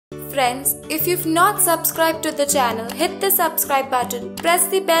Friends, if you've not subscribed to the channel, hit the subscribe button, press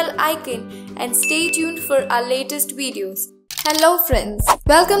the bell icon and stay tuned for our latest videos. Hello friends,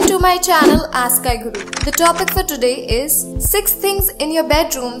 welcome to my channel Askiguru. The topic for today is 6 things in your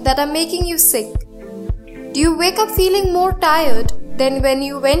bedroom that are making you sick. Do you wake up feeling more tired than when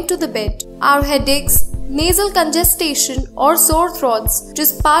you went to the bed? Are headaches, nasal congestion or sore throats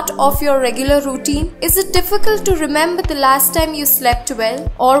just part of your regular routine? Is it difficult to remember the last time you slept well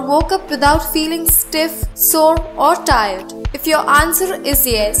or woke up without feeling stiff, sore or tired? If your answer is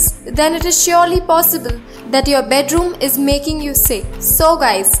yes, then it is surely possible that your bedroom is making you sick. So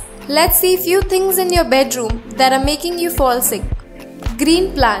guys, let's see few things in your bedroom that are making you fall sick.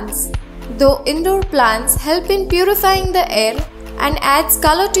 Green plants. Though indoor plants help in purifying the air and adds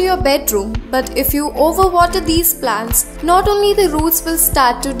color to your bedroom, but if you overwater these plants, not only the roots will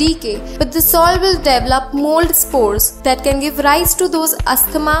start to decay, but the soil will develop mold spores that can give rise to those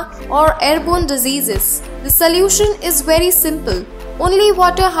asthma or airborne diseases. The solution is very simple. Only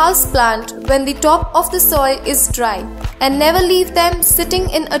water houseplant when the top of the soil is dry and never leave them sitting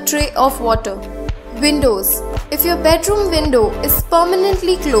in a tray of water. Windows. If your bedroom window is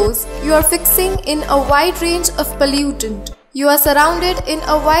permanently closed, you are fixing in a wide range of pollutant. You are surrounded in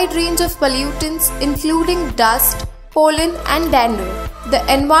a wide range of pollutants including dust, pollen and dander. The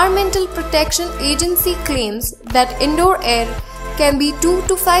Environmental Protection Agency claims that indoor air can be 2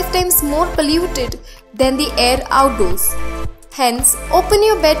 to 5 times more polluted than the air outdoors. Hence, open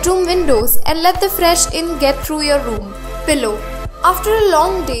your bedroom windows and let the fresh air get through your room. Pillow. After a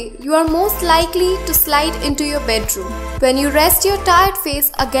long day, you are most likely to slide into your bedroom. When you rest your tired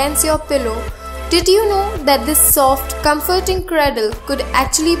face against your pillow, did you know that this soft, comforting cradle could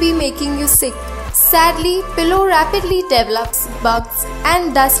actually be making you sick? Sadly, pillow rapidly develops bugs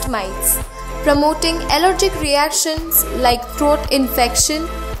and dust mites, promoting allergic reactions like throat infection,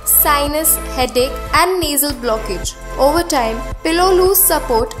 sinus, headache and nasal blockage. Over time, pillow lose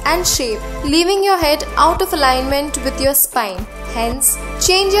support and shape, leaving your head out of alignment with your spine. Hence,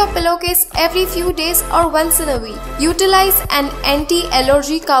 change your pillowcase every few days or once in a week. Utilize an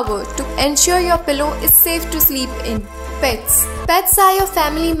anti-allergy cover to ensure your pillow is safe to sleep in. Pets. Pets are your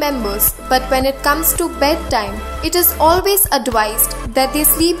family members, but when it comes to bedtime, it is always advised that they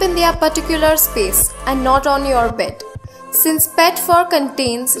sleep in their particular space and not on your bed. Since pet fur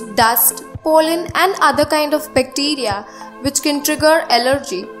contains dust, pollen and other kind of bacteria which can trigger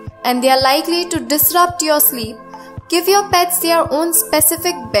allergy and they are likely to disrupt your sleep, give your pets their own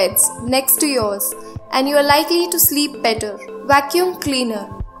specific beds next to yours and you are likely to sleep better. Vacuum cleaner.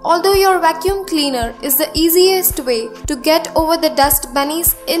 Although your vacuum cleaner is the easiest way to get over the dust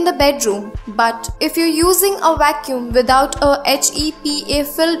bunnies in the bedroom, but if you're using a vacuum without a HEPA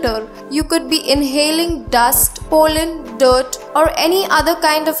filter, you could be inhaling dust, pollen, dirt or any other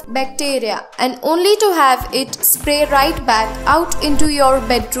kind of bacteria and only to have it spray right back out into your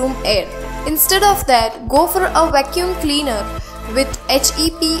bedroom air. Instead of that, go for a vacuum cleaner with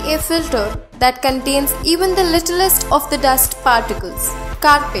HEPA filter that contains even the littlest of the dust particles.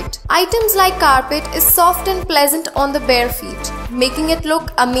 Carpet. Items like carpet is soft and pleasant on the bare feet, making it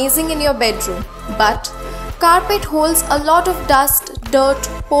look amazing in your bedroom. But carpet holds a lot of dust, dirt,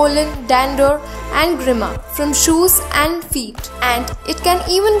 pollen, dander and grima from shoes and feet, and it can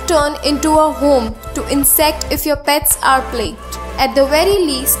even turn into a home to insect if your pets are plagued. At the very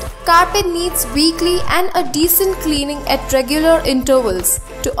least, carpet needs weekly and a decent cleaning at regular intervals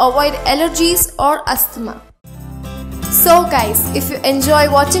to avoid allergies or asthma. So guys, if you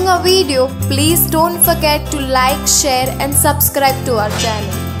enjoy watching our video, please don't forget to like, share and subscribe to our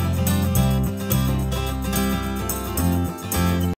channel.